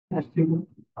All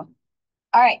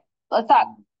right, let's talk.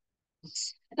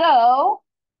 So,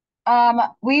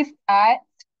 we've got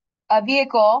a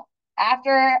vehicle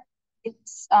after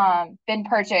it's been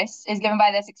purchased is given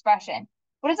by this expression.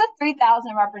 What does the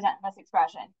 3,000 represent in this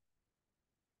expression?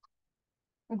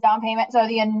 The down payment, so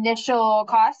the initial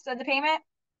cost of the payment.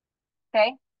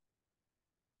 Okay,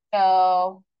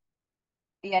 so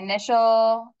the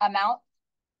initial amount.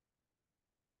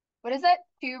 What does it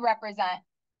to represent?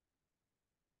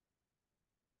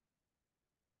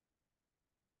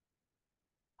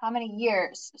 How many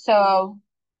years? So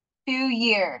 2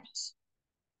 years.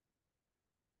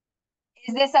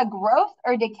 Is this a growth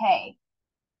or decay?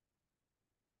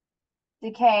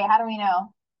 Decay, how do we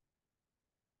know?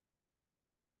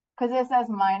 Because it says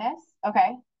minus.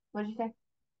 Okay. What did you say?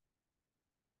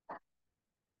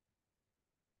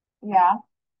 Yeah.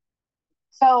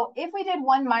 So if we did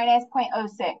 1 minus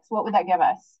 0.06, what would that give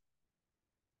us?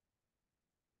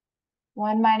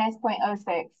 1 minus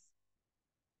 0.06.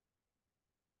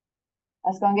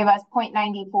 That's going to give us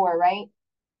 0.94, right?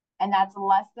 And that's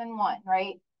less than 1,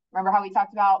 right? Remember how we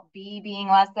talked about B being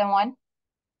less than 1?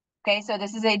 Okay, so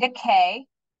this is a decay.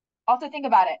 Also think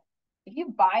about it. If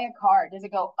you buy a car, does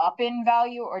it go up in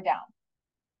value or down?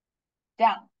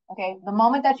 Down. Okay, the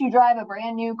moment that you drive a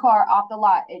brand new car off the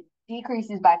lot, it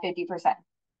decreases by 50%.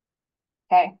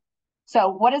 Okay, so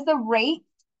what is the rate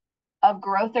of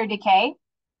growth or decay?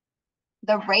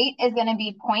 The rate is going to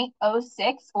be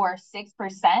 0.06 or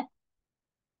 6%.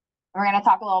 We're going to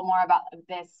talk a little more about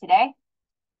this today.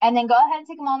 And then go ahead and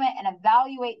take a moment and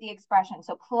evaluate the expression.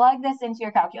 So plug this into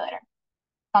your calculator.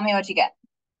 Tell me what you get.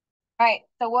 All right,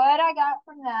 so what I got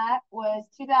from that was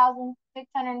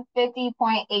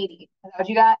 2,650.80. Is that what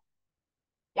you got?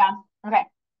 Yeah, okay.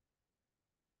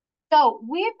 So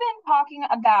we've been talking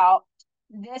about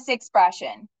this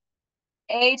expression,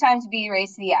 a times b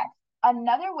raised to the x.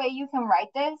 Another way you can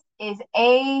write this is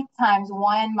a times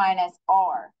 1 minus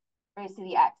r raised to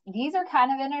the x. These are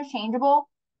kind of interchangeable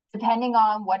depending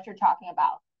on what you're talking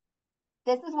about.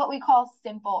 This is what we call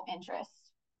simple interest.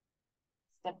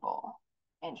 Simple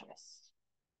interest.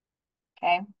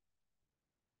 Okay.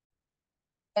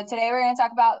 So today we're going to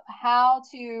talk about how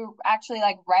to actually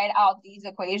like write out these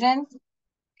equations.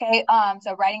 Okay,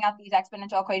 so writing out these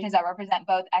exponential equations that represent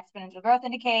both exponential growth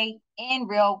and decay in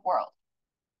real world.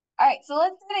 All right, so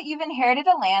let's say that you've inherited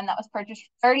a land that was purchased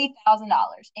for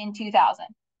 $30,000 in 2000.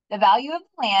 The value of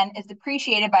the land is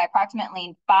depreciated by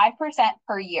approximately 5%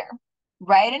 per year.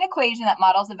 Write an equation that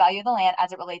models the value of the land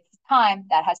as it relates to time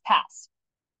that has passed.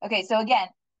 Okay, so again,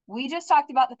 we just talked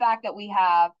about the fact that we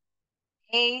have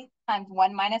a times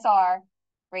 1 minus r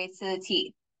raised to the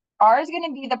t. R is going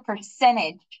to be the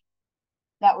percentage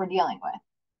that we're dealing with.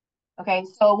 Okay,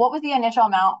 so what was the initial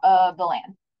amount of the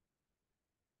land?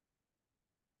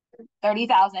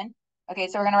 30,000. Okay,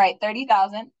 so we're going to write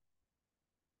 30,000.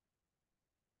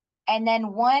 And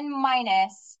then 1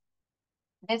 minus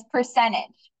this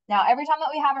percentage. Now, every time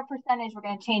that we have a percentage, we're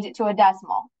going to change it to a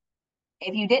decimal.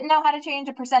 If you didn't know how to change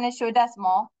a percentage to a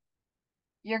decimal,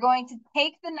 you're going to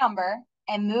take the number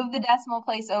and move the decimal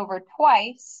place over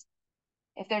twice.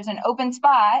 If there's an open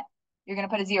spot, you're going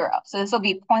to put a 0. So this will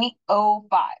be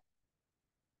 0.05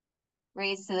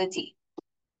 raised to the t.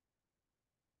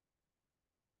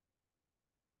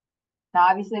 Now,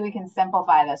 obviously, we can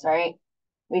simplify this, right?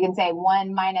 We can say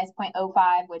 1 minus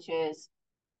 0.05, which is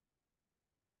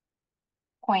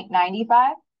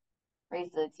 0.95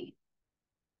 raised to the t.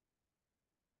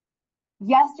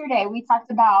 Yesterday, we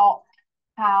talked about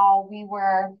how we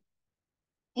were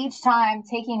each time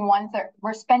taking 1/3,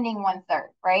 we're spending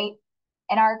 1/3, right?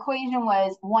 And our equation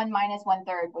was 1 minus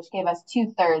 1/3, which gave us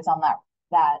 2/3 on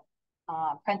that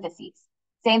parentheses.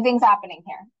 Same thing's happening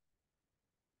here.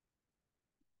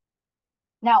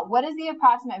 Now, what is the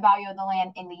approximate value of the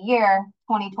land in the year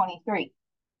 2023?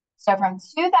 So from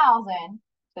 2000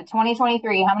 to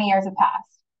 2023, how many years have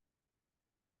passed?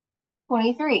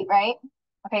 23, right?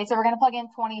 Okay, so we're going to plug in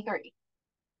 23.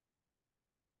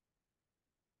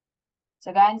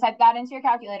 So go ahead and type that into your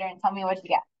calculator and tell me what you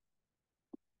get.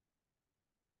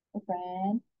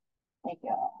 Friend, thank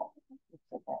you.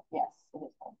 Yes, it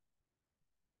is.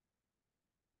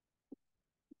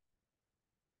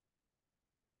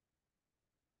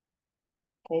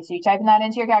 Okay, so you're typing that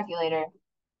into your calculator.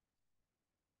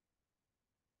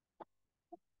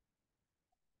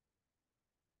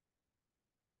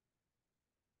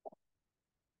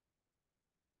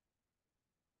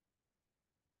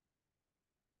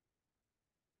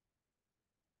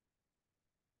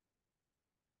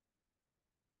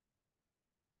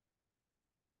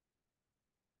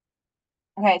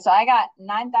 Okay, so I got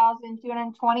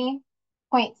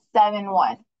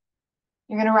 9,220.71.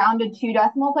 You're going to round to 2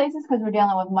 decimal places because we're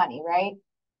dealing with money, right?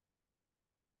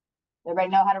 Everybody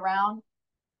know how to round?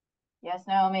 Yes,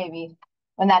 no, maybe.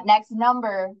 When that next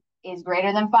number is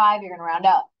greater than 5, you're going to round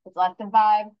up. If it's less than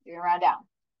 5, you're going to round down.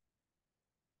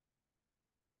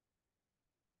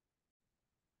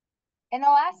 In the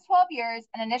last 12 years,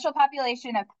 an initial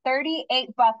population of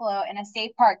 38 buffalo in a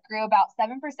state park grew about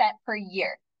 7% per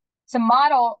year.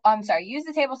 Use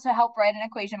the tables to help write an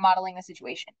equation modeling the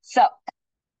situation. So,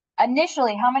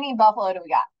 initially, how many buffalo do we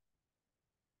got?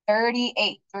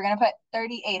 38. So we're going to put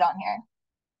 38 on here.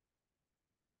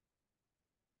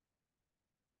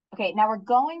 Okay, now we're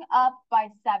going up by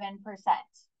 7%.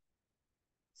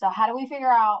 So how do we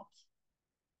figure out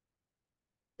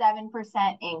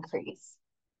 7% increase?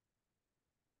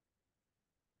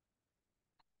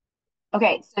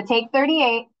 Okay, so take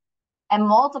 38 and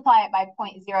multiply it by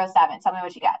 0.07. Tell me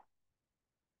what you got.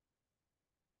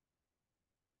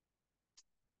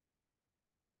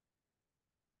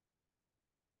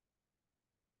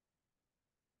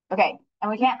 Okay, and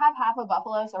we can't have half a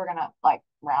buffalo, so we're gonna like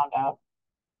round up.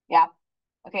 Yeah.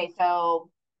 Okay, so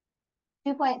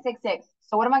 2.66.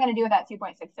 So what am I gonna do with that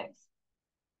 2.66?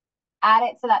 Add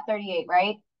it to that 38,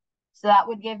 right? So that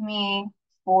would give me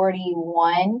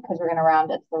 41 because we're gonna round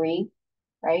to 3,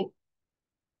 right?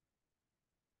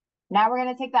 Now we're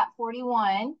gonna take that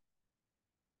 41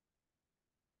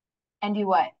 and do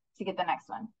what to get the next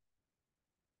one?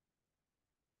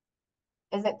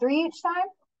 Is it 3 each time?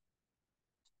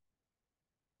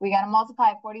 We got to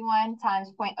multiply 41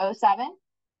 times 0.07.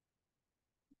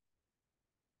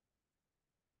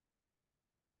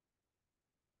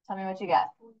 Tell me what you get.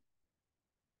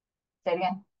 Say it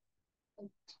again.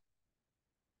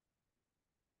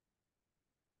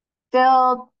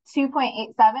 Still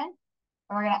 2.87. And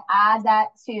we're going to add that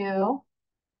to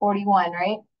 41,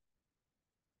 right?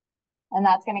 And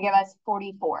that's going to give us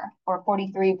 44 or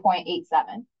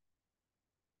 43.87.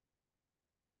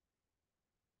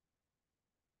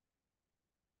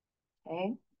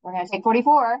 Okay, we're going to take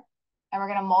 44 and we're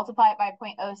going to multiply it by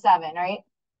 0.07, right?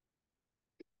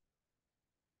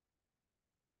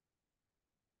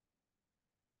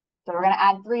 So we're going to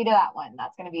add 3 to that one.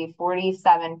 That's going to be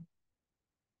 47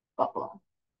 buffalo.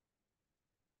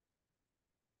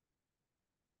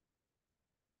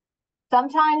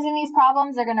 Sometimes in these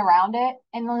problems, they're going to round it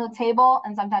in the table,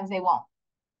 and sometimes they won't.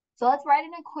 So let's write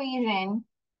an equation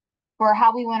for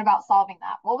how we went about solving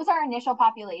that. What was our initial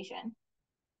population?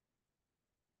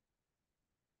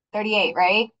 38,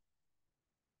 right?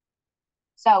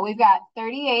 So we've got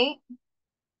 38.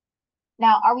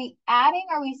 Now, are we adding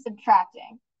or are we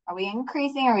subtracting? Are we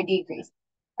increasing or are we decreasing?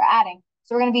 We're adding.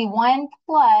 So we're going to be 1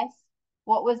 plus,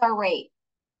 what was our rate?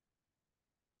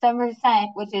 7%,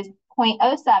 which is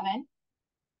 0.07.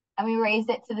 And we raised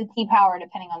it to the t power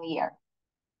depending on the year.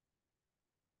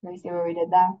 Let me see where we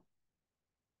did that.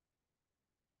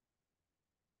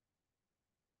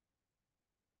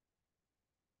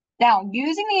 Now,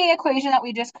 using the equation that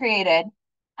we just created,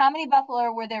 how many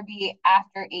buffalo would there be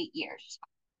after 8 years?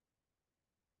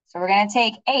 So we're going to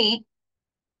take 8.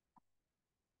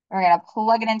 We're going to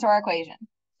plug it into our equation.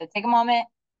 So take a moment,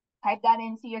 type that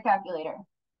into your calculator.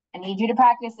 I need you to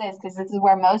practice this because this is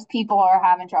where most people are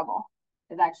having trouble,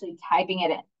 is actually typing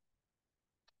it in.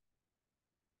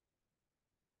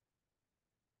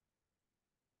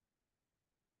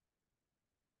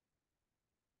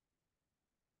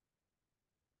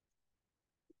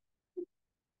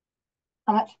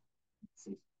 How much?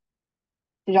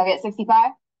 Did y'all get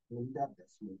 65?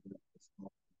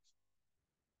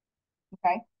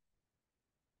 Okay.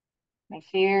 Make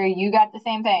sure you got the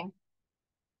same thing.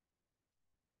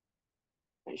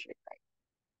 Pretty sure you're right.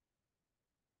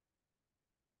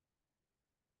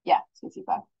 Yeah,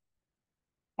 65.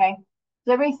 Okay.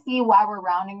 Does everybody see why we're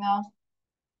rounding those?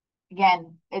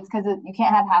 Again, it's because you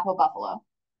can't have half a buffalo,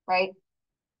 right?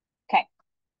 Okay.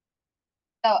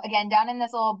 So again, down in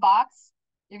this little box,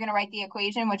 you're going to write the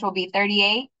equation, which will be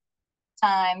 38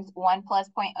 times 1 plus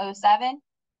 0.07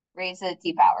 raised to the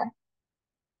t power.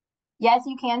 Yes,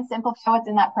 you can simplify what's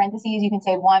in that parentheses. You can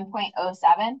say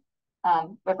 1.07,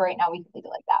 but for right now, we can leave it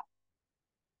like that.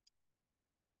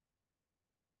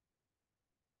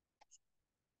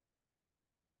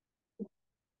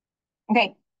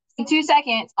 Okay, in 2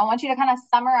 seconds, I want you to kind of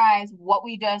summarize what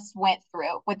we just went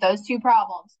through with those 2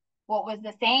 problems. What was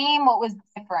the same? What was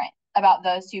different about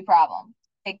those 2 problems?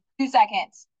 Take 2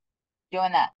 seconds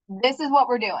doing that. This is what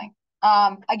we're doing.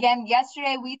 Again,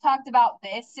 yesterday we talked about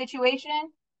this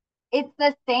situation. It's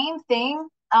the same thing.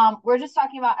 We're just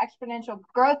talking about exponential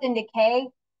growth and decay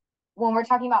when we're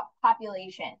talking about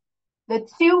population. The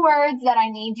 2 words that I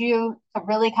need you to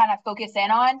really kind of focus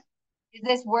in on is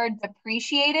this word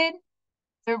depreciated.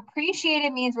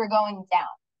 Depreciated means we're going down.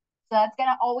 So that's going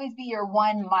to always be your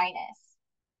 1 minus.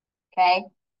 Okay.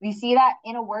 You see that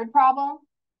in a word problem?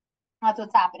 That's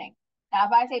what's happening. Now,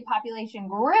 if I say population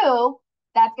grew,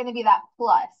 that's going to be that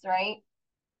plus, right?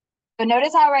 So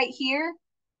notice how right here,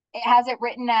 it has it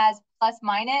written as plus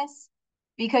minus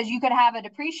because you could have a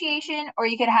depreciation or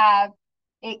you could have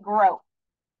it grow.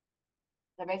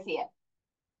 Everybody see it?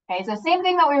 Okay, so same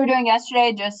thing that we were doing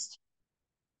yesterday, just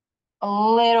a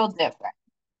little different.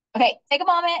 Okay, take a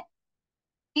moment.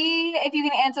 See if you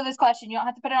can answer this question. You don't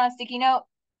have to put it on a sticky note.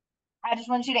 I just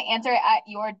want you to answer it at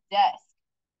your desk.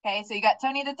 Okay, so you got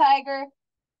Tony the Tiger.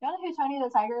 You know who Tony the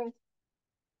Tiger is?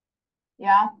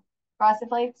 Yeah? Frosted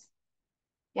Flakes?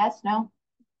 Yes? No?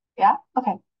 Yeah?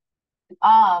 Okay.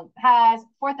 Has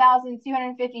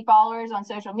 4,250 followers on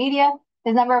social media.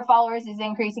 His number of followers is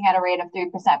increasing at a rate of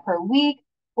 3% per week.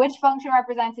 Which function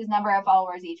represents his number of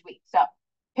followers each week? So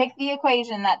pick the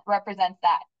equation that represents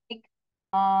that.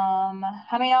 How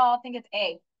many of y'all think it's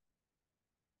A?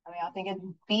 How many of y'all think it's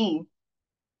B?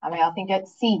 How many of y'all think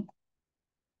it's C?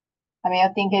 How many of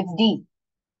y'all think it's D?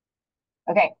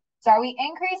 Okay, so are we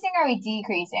increasing or are we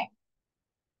decreasing?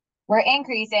 We're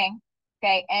increasing.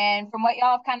 Okay, and from what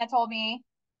y'all have kind of told me,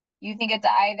 you think it's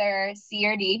either C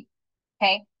or D.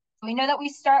 Okay, so we know that we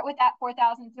start with that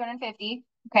 4,250.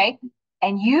 Okay,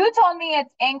 and you told me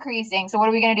it's increasing. So what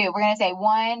are we going to do? We're going to say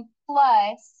 1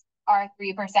 plus our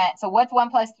 3%. So what's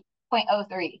 1 plus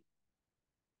 0.03?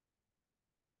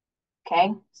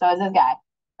 Okay, so is this guy,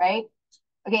 right?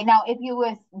 Okay, now if he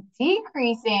was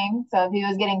decreasing, so if he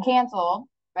was getting canceled,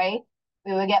 right,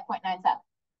 we would get 0.97.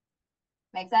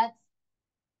 Make sense?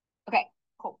 Okay,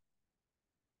 cool.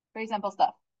 Pretty simple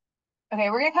stuff.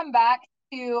 Okay, we're gonna come back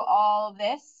to all of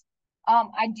this.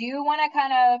 I do want to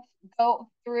kind of go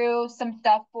through some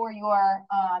stuff for your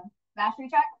mastery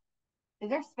check. Is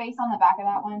there space on the back of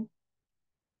that one?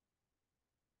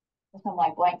 There's some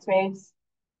like blank space.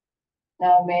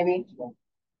 No, maybe.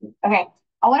 Okay,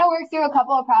 I want to work through a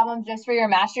couple of problems just for your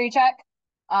mastery check,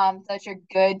 so that you're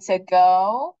good to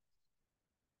go.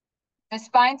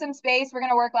 Just find some space. We're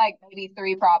gonna work like maybe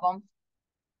 3 problems.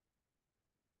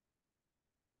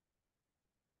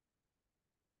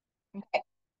 Okay.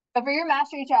 So for your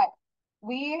mastery check,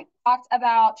 we talked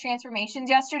about transformations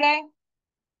yesterday.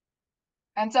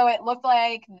 And so it looked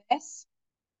like this,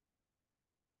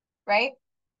 right?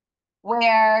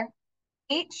 Where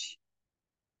H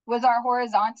was our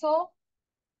horizontal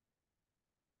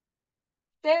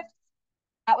shift.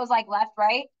 That was like left,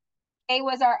 right. A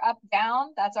was our up,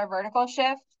 down. That's our vertical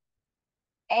shift.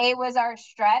 A was our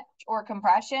stretch or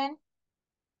compression.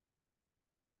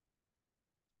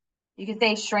 You could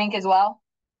say shrink as well.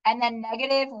 And then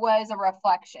negative was a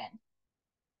reflection.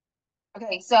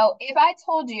 Okay, so if I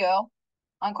told you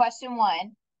on question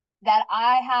 1 that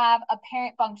I have a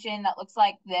parent function that looks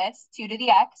like this, 2 to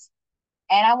the x,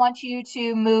 and I want you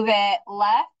to move it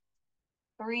left,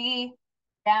 3,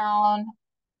 down,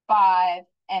 5,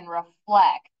 and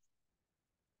reflect,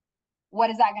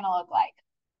 what is that going to look like?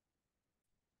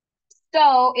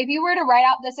 So if you were to write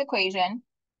out this equation,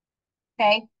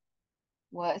 okay,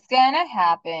 what's going to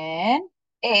happen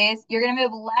is you're going to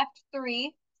move left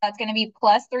 3. That's going to be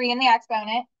plus 3 in the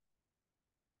exponent.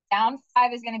 Down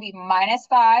 5 is going to be minus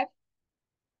 5.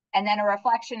 And then a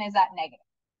reflection is that negative.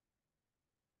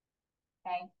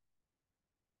 Okay.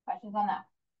 Questions on that?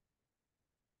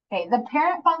 Okay, the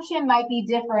parent function might be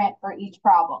different for each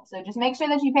problem. So just make sure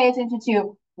that you pay attention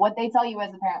to what they tell you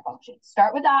as the parent function.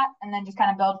 Start with that and then just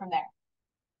kind of build from there.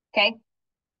 Okay.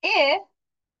 If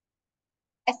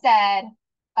I said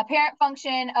a parent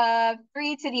function of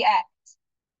 3 to the x,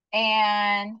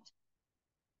 and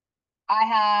I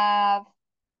have,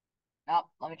 oh,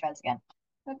 let me try this again.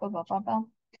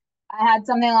 I had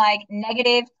something like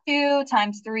negative 2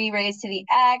 times 3 raised to the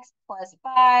x plus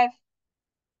 5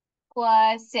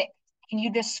 plus 6. Can you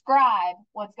describe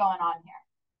what's going on here?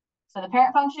 So the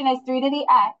parent function is 3 to the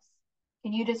x.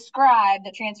 Can you describe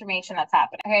the transformation that's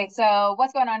happening? Okay, so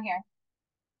what's going on here?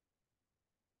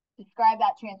 Describe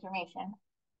that transformation.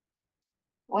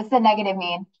 What's the negative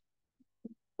mean?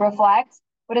 Reflect.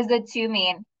 What does the 2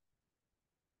 mean?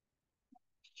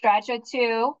 Stretch a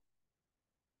 2.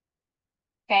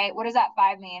 Okay, what does that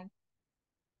 5 mean?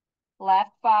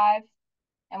 Left 5.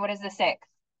 And what is the 6?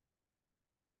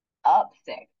 Up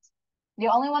 6. The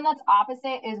only one that's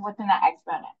opposite is what's in that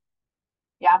exponent.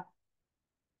 Yeah.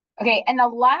 Okay, and the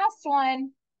last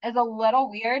one is a little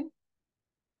weird.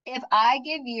 If I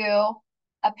give you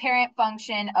a parent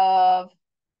function of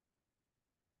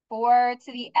 4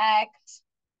 to the x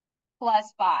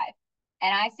plus 5,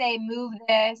 and I say move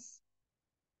this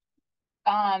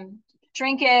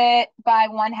shrink it by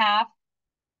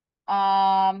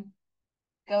 1/2.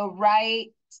 Go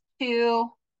right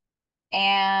 2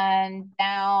 and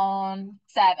down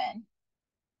 7.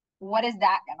 What is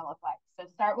that going to look like? So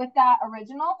start with that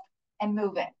original and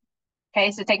move it.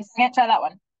 Okay, so take a second, try that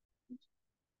one.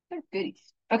 They're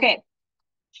goodies. Okay,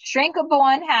 shrink up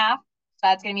 1/2. So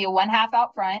that's going to be a 1/2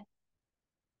 out front.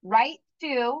 Right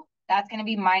 2, that's going to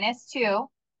be -2.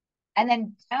 And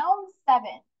then down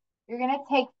 7, you're going to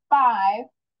take 5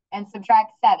 and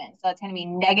subtract 7. So that's going to be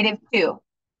 -2.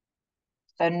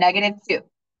 So -2.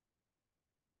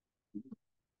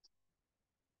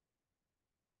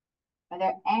 Are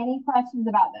there any questions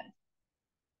about this?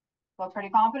 Feel pretty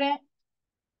confident?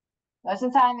 Most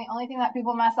of the time, the only thing that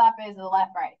people mess up is the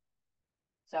left, right.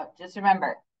 So just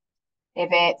remember,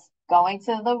 if it's going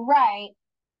to the right,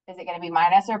 is it going to be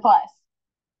minus or plus?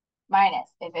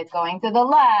 Minus. If it's going to the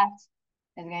left,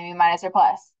 is it going to be minus or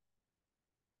plus?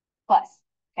 Plus.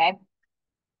 Okay.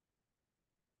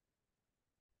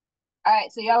 All right.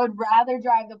 So y'all would rather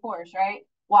drive the Porsche, right?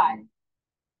 Why?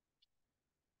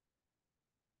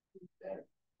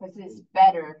 This is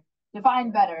better.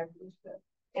 Define better.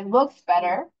 It looks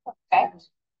better. Okay.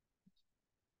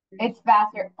 It's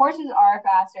faster. Porsches are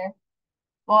faster.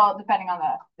 Well, depending on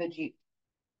the Jeep.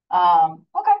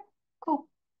 Okay, cool.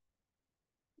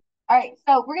 All right,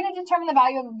 so we're going to determine the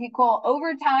value of a vehicle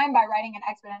over time by writing an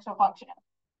exponential function.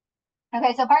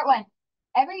 Okay, so part 1.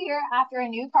 Every year after a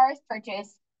new car is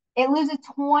purchased, it loses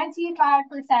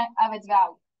 25% of its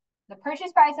value. The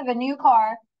purchase price of a new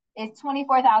car is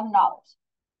 $24,000.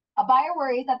 A buyer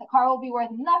worries that the car will be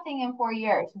worth nothing in 4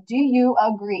 years. Do you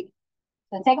agree?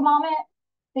 So take a moment,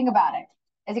 think about it.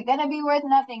 Is it going to be worth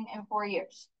nothing in 4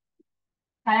 years?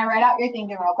 Kind of write out your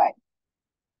thinking real quick.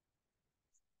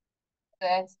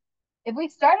 If we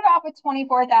started off with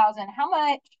 24,000, how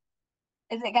much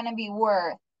is it going to be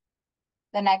worth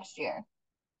the next year?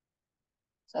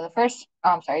 So the first,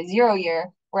 0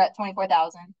 year, we're at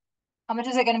 24,000. How much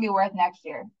is it going to be worth next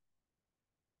year?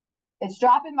 It's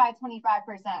dropping by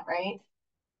 25%, right?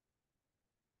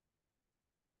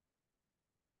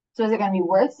 So is it going to be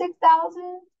worth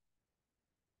 6,000?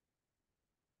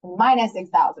 Minus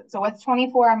 6,000. So what's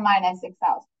 24 minus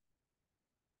 6,000?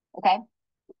 Okay.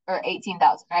 Or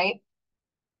 18,000, right?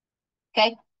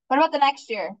 Okay. What about the next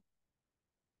year?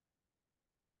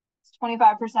 It's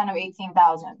 25% of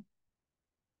 18,000.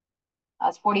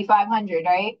 That's 4,500,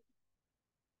 right?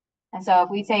 And so if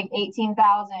we take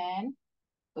 18,000,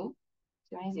 ooh,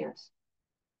 too many zeros.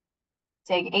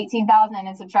 Take 18,000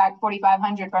 and subtract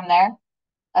 4,500 from there.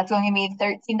 That's going to give me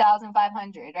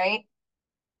 13,500, right?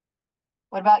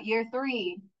 What about year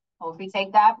 3? Well, if we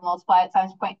take that, multiply it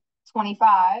times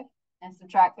 0.25 and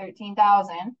subtract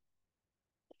 13,000,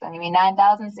 it's going to be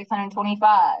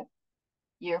 9,625.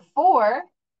 Year 4,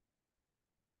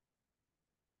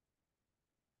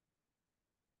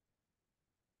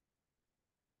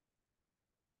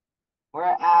 we're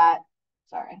at,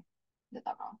 sorry, did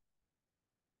that wrong.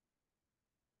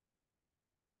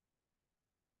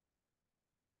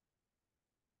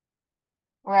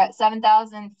 We're at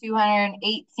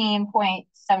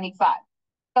 7,218.75.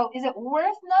 So is it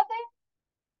worth nothing?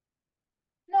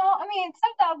 No, I mean,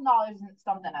 $7,000 isn't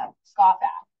something to scoff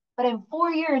at. But in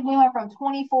 4 years, we went from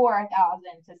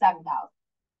 24,000 to 7,000.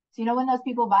 So you know when those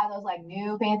people buy those like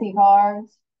new fancy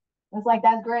cars? It's like,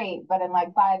 that's great. But in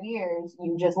like 5 years,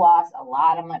 you just lost a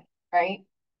lot of money, right?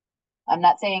 I'm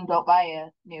not saying don't buy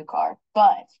a new car,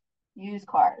 but used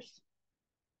cars,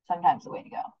 sometimes the way to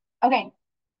go. Okay,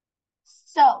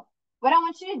 so what I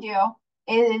want you to do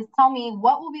is tell me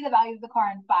what will be the value of the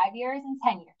car in 5 years and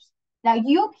 10 years. Now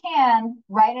you can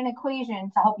write an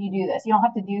equation to help you do this. You don't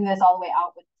have to do this all the way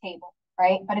out with the table,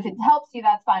 right? But if it helps you,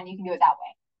 that's fine. You can do it that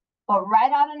way. But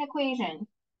write out an equation,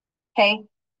 okay?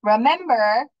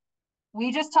 Remember,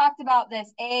 we just talked about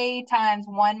this a times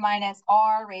 1 minus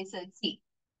r raised to the t,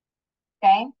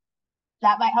 okay?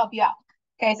 That might help you out.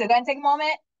 Okay, so go ahead and take a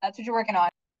moment. That's what you're working on.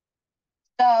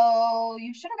 So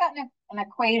you should have gotten an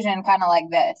equation kind of like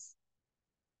this.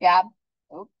 Yeah.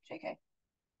 Oh, JK.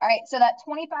 All right, so that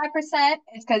 25%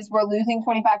 is because we're losing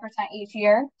 25% each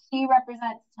year. T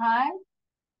represents time.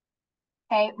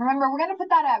 Okay, remember, we're going to put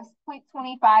that as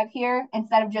 0.25 here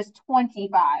instead of just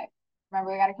 25.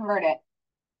 Remember, we got to convert it.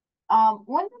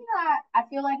 One thing that I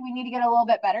feel like we need to get a little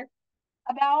bit better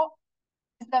about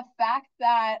is the fact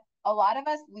that a lot of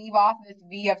us leave off this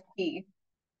V of T.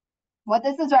 What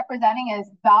this is representing is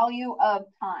value of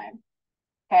time,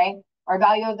 okay? Or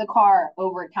value of the car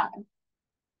over time,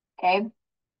 okay?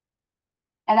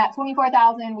 And that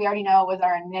 24,000, we already know, was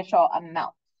our initial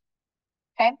amount,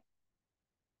 okay?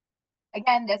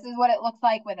 Again, this is what it looks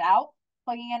like without.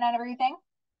 plugging in and everything?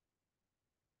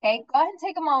 Okay, go ahead and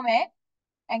take a moment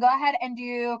and go ahead and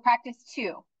do practice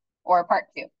 2 or part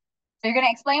 2. So you're going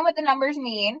to explain what the numbers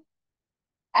mean.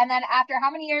 And then after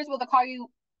how many years will the car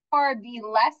be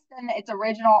less than its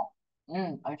original?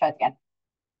 Let me try this again.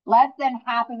 Less than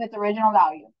half of its original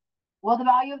value. Will the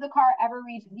value of the car ever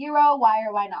reach 0? Why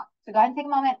or why not? So go ahead and take a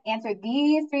moment, answer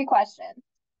these 3 questions.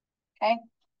 Okay.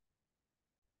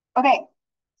 Okay.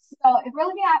 So if we're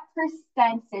looking at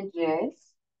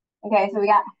percentages, okay, so we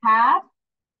got half.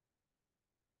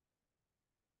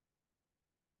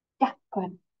 Yeah, go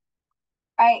ahead.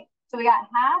 All right. So we got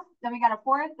half, then we got a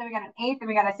fourth, then we got an eighth, then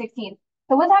we got a 16th.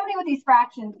 So what's happening with these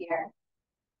fractions here?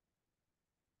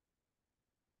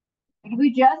 If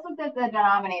we just looked at the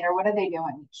denominator, what are they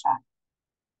doing each time?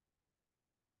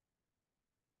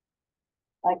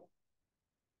 Like,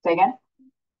 say again?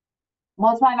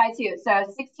 Multiply by 2.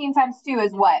 So 16 times 2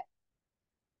 is what?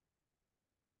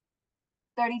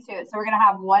 32. So we're going to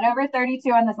have 1 over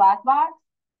 32 in this last box.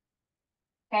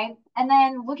 Okay. And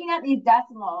then looking at these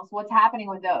decimals, what's happening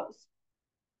with those?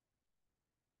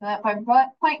 So that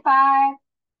 0.5.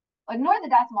 Ignore the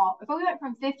decimal. If we went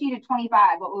from 50 to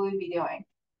 25, what would we be doing?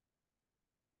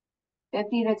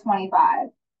 50 to 25.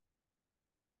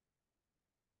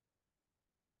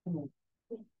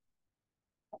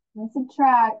 Let's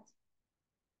subtract.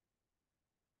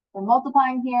 We're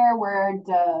multiplying here. We're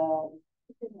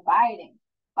dividing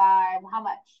by how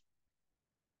much?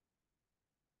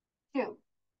 2.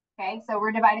 Okay, so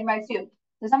we're dividing by 2.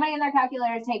 So somebody in their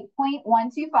calculator take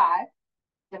 0.125,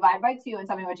 divide by 2, and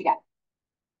tell me what you get.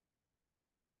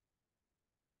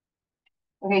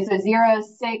 Okay, so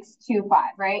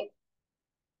 0.625, right?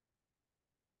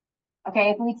 Okay,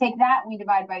 if we take that and we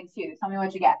divide by 2, tell me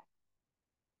what you get.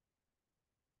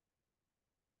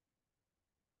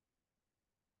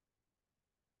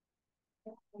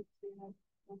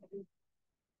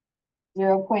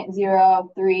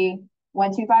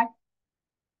 0.03125.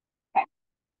 Okay.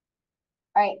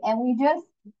 All right, and we just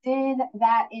did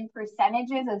that in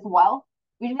percentages as well.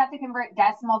 We just have to convert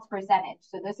decimal to percentage.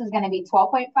 So this is going to be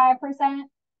 12.5%,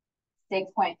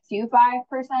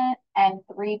 6.25%, and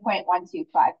 3.125%.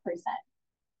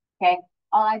 Okay,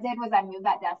 all I did was I moved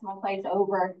that decimal place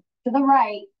over to the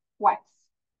right twice.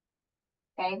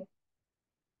 Okay.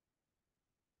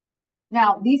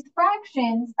 Now, these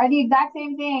fractions are the exact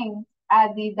same thing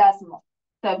as these decimals.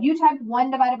 So if you typed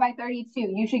 1 divided by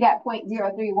 32, you should get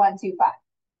 0.03125.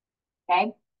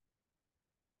 Okay.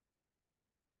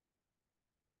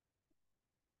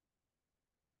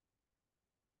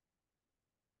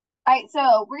 All right,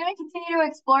 so we're going to continue to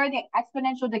explore the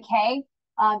exponential decay.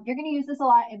 You're going to use this a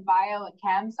lot in bio and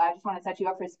chem, so I just want to set you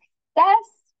up for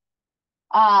success.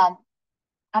 I'm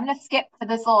going to skip to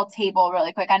this little table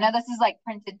really quick. I know this is like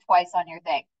printed twice on your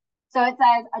thing. So it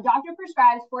says, a doctor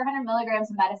prescribes 400 milligrams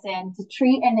of medicine to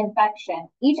treat an infection.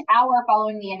 Each hour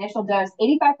following the initial dose,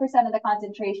 85% of the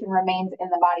concentration remains in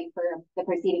the body for the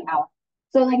preceding hour.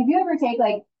 So like if you ever take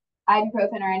like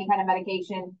ibuprofen or any kind of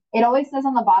medication, it always says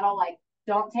on the bottle, like,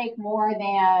 don't take more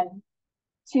than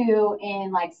 2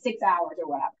 in like 6 hours or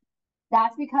whatever.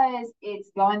 That's because it's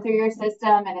going through your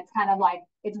system and it's kind of like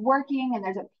it's working and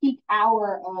there's a peak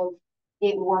hour of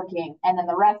it working. And then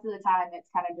the rest of the time it's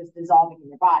kind of just dissolving in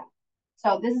your body.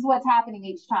 So this is what's happening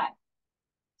each time.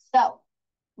 So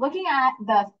looking at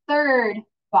the third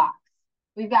box,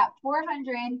 we've got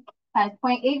 400 times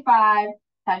 0.85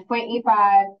 times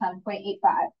 0.85 times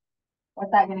 0.85.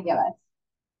 What's that going to give us?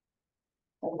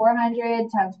 So 400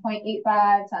 times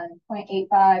 0.85 times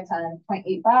 0.85 times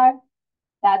 0.85.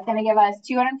 That's going to give us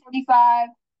 245.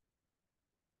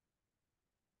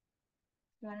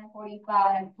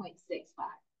 245.65.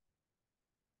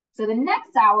 So the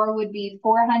next hour would be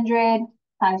 400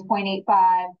 times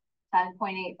 0.85 times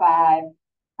 0.85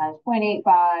 times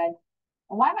 0.85.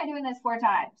 And why am I doing this 4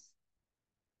 times?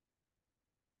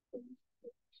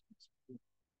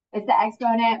 It's the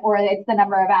exponent or it's the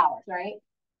number of hours, right?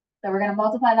 So we're going to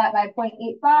multiply that by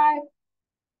 0.85.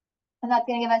 And that's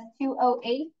going to give us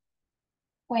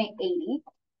 208.80.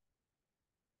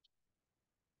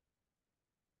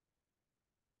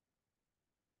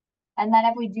 And then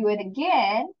if we do it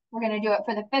again, we're going to do it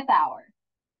for the 5th hour.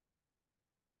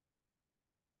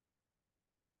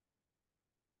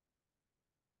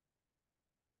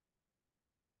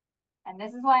 And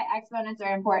this is why exponents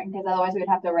are important, because otherwise we would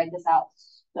have to write this out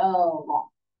so long.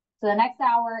 So the next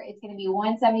hour, it's going to be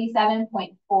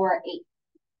 177.48.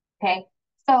 Okay.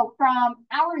 So from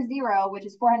hour 0, which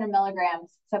is 400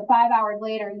 milligrams, to 5 hours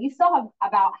later, you still have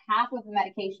about half of the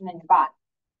medication in your body,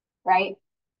 right?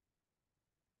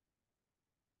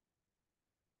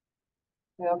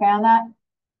 You okay on that?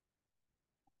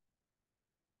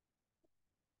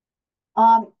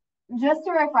 Um, just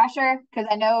a refresher, because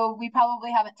I know we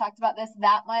probably haven't talked about this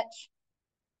that much.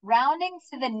 Rounding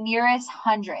to the nearest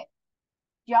hundred.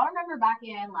 Do y'all remember back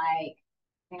in like,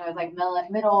 I think it was like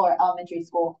middle or elementary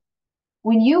school,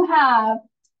 when you have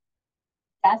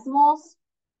decimals,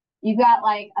 you've got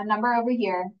like a number over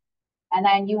here, and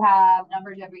then you have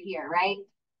numbers over here, right?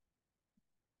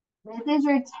 This is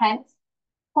your tenth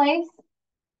place.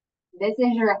 This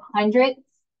is your hundredth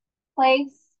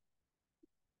place.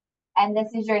 And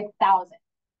this is your thousand.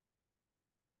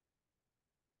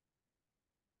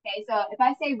 Okay, so if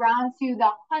I say round to the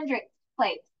hundredth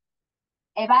place,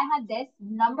 if I had this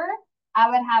number, I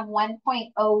would have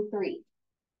 1.03.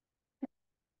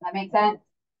 That makes sense?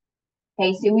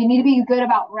 Okay, so we need to be good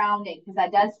about rounding because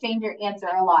that does change your answer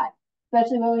a lot.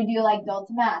 Especially when we do like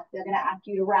delta math, they're going to ask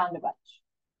you to round a bunch.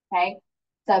 Okay,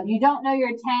 so if you don't know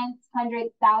your tenth,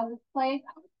 hundredth, thousandth place,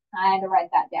 I would kind of write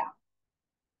that down.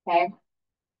 Okay,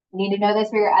 you need to know this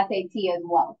for your SAT as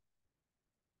well.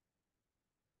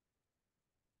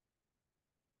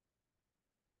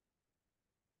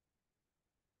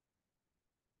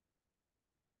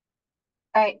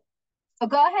 All right, so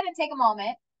go ahead and take a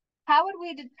moment. How would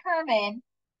we determine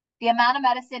the amount of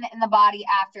medicine in the body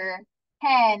after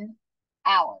 10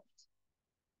 hours?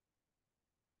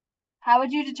 How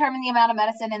would you determine the amount of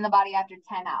medicine in the body after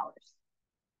 10 hours?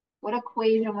 What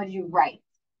equation would you write?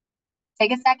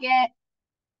 Take a second,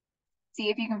 see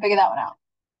if you can figure that one out.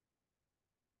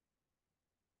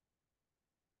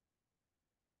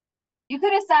 You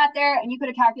could have sat there and you could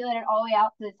have calculated all the way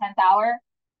out to the 10th hour.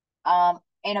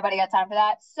 Ain't nobody got time for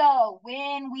that. So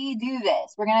when we do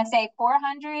this, we're going to say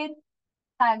 400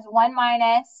 times 1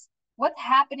 minus, what's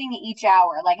happening each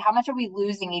hour? Like how much are we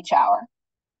losing each hour?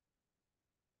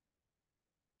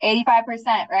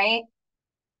 85%, right?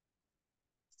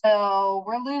 So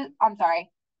I'm sorry,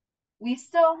 we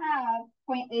still have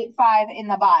 0.85 in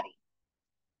the body.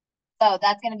 So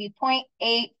that's going to be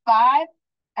 0.85,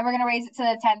 and we're going to raise it to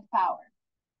the 10th power.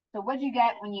 So what'd you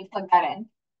get when you plug that in?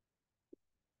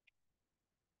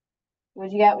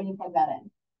 What'd you get when you plug that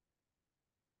in?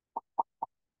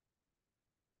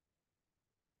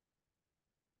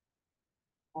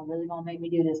 I'm really going to make me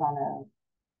do this on an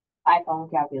iPhone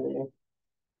calculator.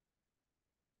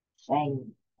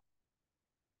 Shame.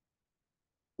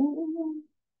 All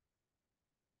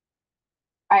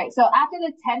right, so after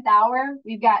the 10th hour,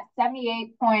 we've got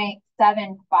 78.75.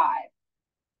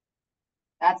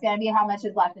 That's going to be how much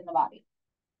is left in the body.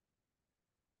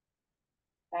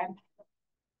 Okay.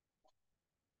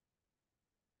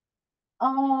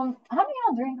 How many of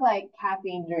y'all drink like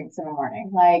caffeine drinks in the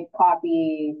morning? Like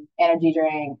coffee, energy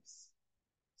drinks,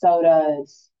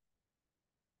 sodas.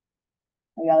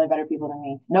 Y'all are better people than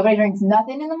me. Nobody drinks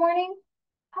nothing in the morning?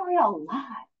 How are y'all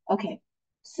alive? Okay.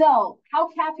 So how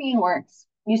caffeine works.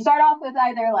 You start off with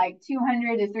either like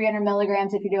 200 to 300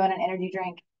 milligrams if you're doing an energy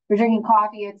drink. If you're drinking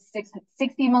coffee, it's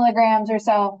 60 milligrams or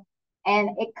so.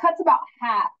 And it cuts about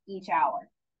half each hour.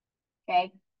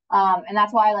 Okay. And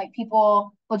that's why like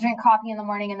people will drink coffee in the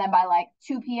morning and then by like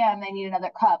 2 p.m. they need another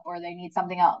cup or they need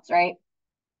something else, right?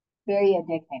 Very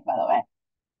addicting, by the way.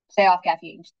 Stay off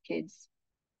caffeine, kids.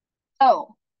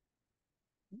 So,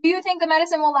 do you think the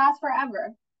medicine will last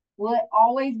forever? Will it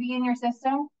always be in your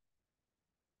system?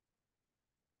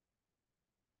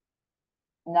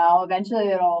 No, eventually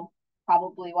it'll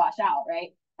probably wash out,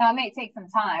 right? Now it may take some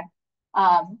time.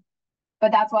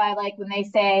 But that's why like when they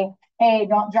say, hey,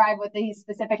 don't drive with these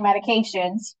specific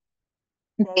medications,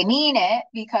 they mean it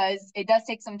because it does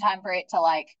take some time for it to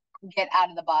like get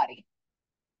out of the body.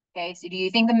 Okay, so do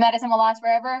you think the medicine will last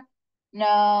forever?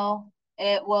 No,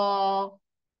 it will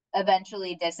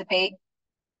eventually dissipate.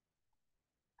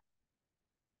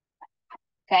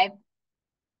 Okay.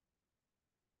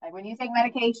 Like when you take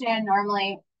medication,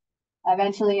 normally,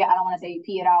 eventually, I don't want to say you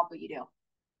pee it out, but you do.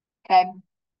 Okay.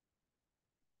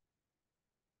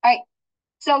 All right.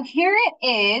 So here it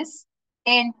is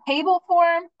in table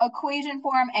form, equation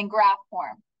form, and graph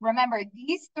form. Remember,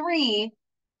 these three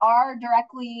are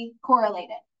directly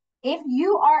correlated. If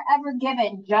you are ever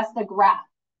given just a graph,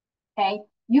 okay,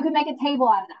 you can make a table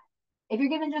out of that. If you're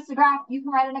given just a graph, you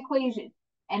can write an equation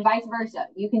and vice versa.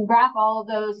 You can graph all of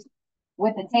those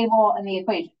with the table and the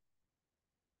equation.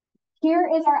 Here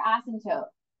is our asymptote.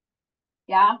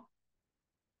 Yeah.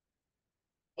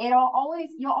 You'll always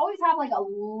have like a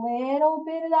little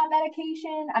bit of that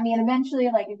medication. I mean, eventually,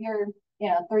 like if you're,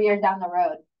 3 years down the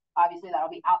road, obviously that'll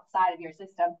be outside of your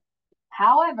system.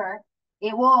 However,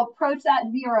 it will approach that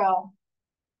zero,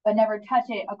 but never touch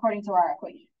it according to our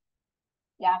equation.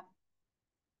 Yeah.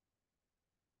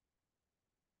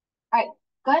 All right,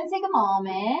 go ahead and take a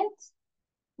moment,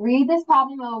 read this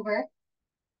problem over,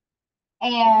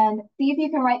 and see if you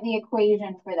can write the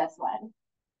equation for this one.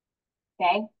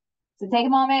 Okay, so take a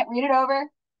moment, read it over,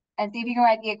 and see if you can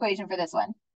write the equation for this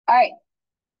one. All right,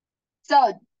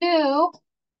 so do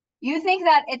you think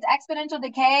that it's exponential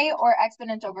decay or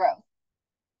exponential growth?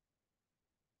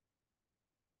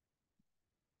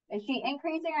 Is she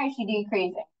increasing or is she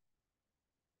decreasing?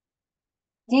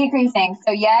 Decreasing.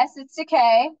 So yes, it's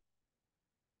decay.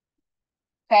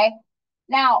 Okay.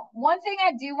 Now, one thing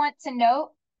I do want to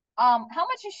note, how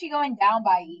much is she going down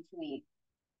by each week?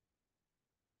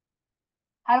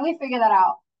 How do we figure that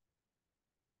out?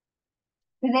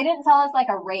 Because they didn't tell us like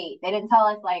a rate. They didn't tell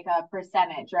us like a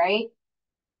percentage, right?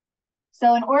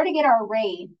 So in order to get our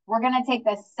rate, we're going to take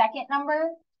the second number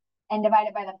and divide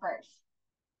it by the first.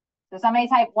 So somebody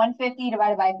type 150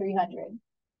 divided by 300.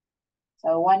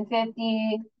 So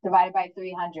 150 divided by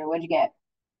 300, what'd you get?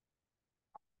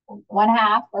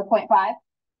 1/2 or 0.5.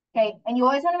 Okay, and you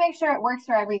always want to make sure it works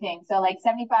for everything. So like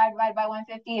 75 divided by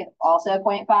 150 is also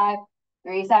 0.5.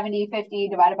 370, 50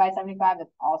 divided by 75 is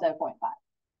also 0.5,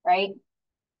 right?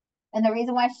 And the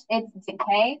reason why it's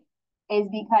decay is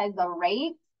because the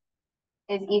rate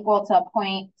is equal to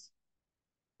 0.5.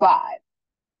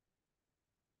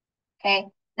 Okay,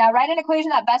 now write an equation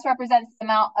that best represents the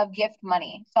amount of gift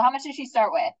money. So how much did she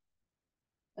start with?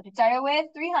 So she started with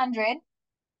 300.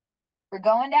 We're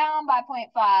going down by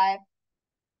 0.5,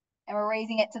 and we're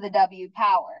raising it to the W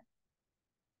power.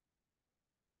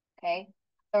 Okay,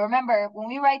 so remember, when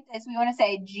we write this, we want to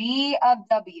say G of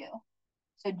W.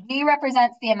 So G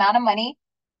represents the amount of money,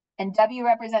 and W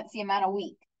represents the amount of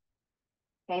week.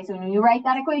 Okay, so when you write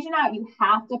that equation out, you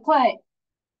have to put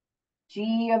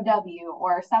G of W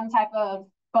or some type of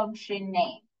function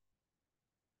name.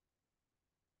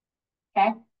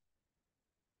 Okay,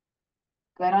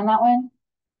 good on that one?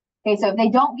 Okay, so if they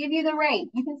don't give you the rate,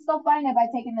 you can still find it by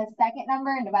taking the second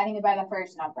number and dividing it by the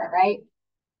first number, right?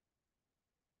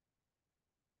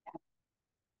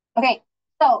 Okay,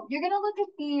 so you're going to look at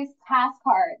these task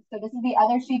cards. So this is the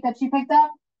other sheet that you picked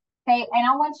up. Okay, and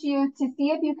I want you to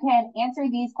see if you can answer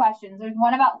these questions. There's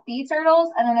one about sea turtles,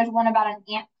 and then there's one about an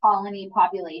ant colony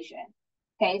population.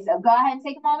 Okay, so go ahead and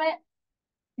take a moment.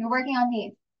 You're working on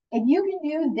these. If you can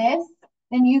do this,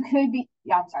 then you could be,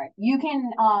 you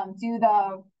can do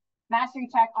the mastery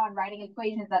check on writing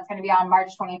equations. That's going to be on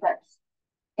March 21st.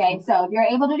 Okay, so if you're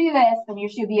able to do this, then you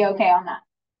should be okay on that.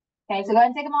 Okay, so go ahead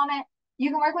and take a moment. You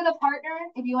can work with a partner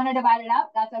if you want to divide it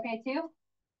up. That's okay too.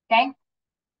 Okay,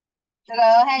 so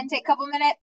go ahead and take a couple minutes.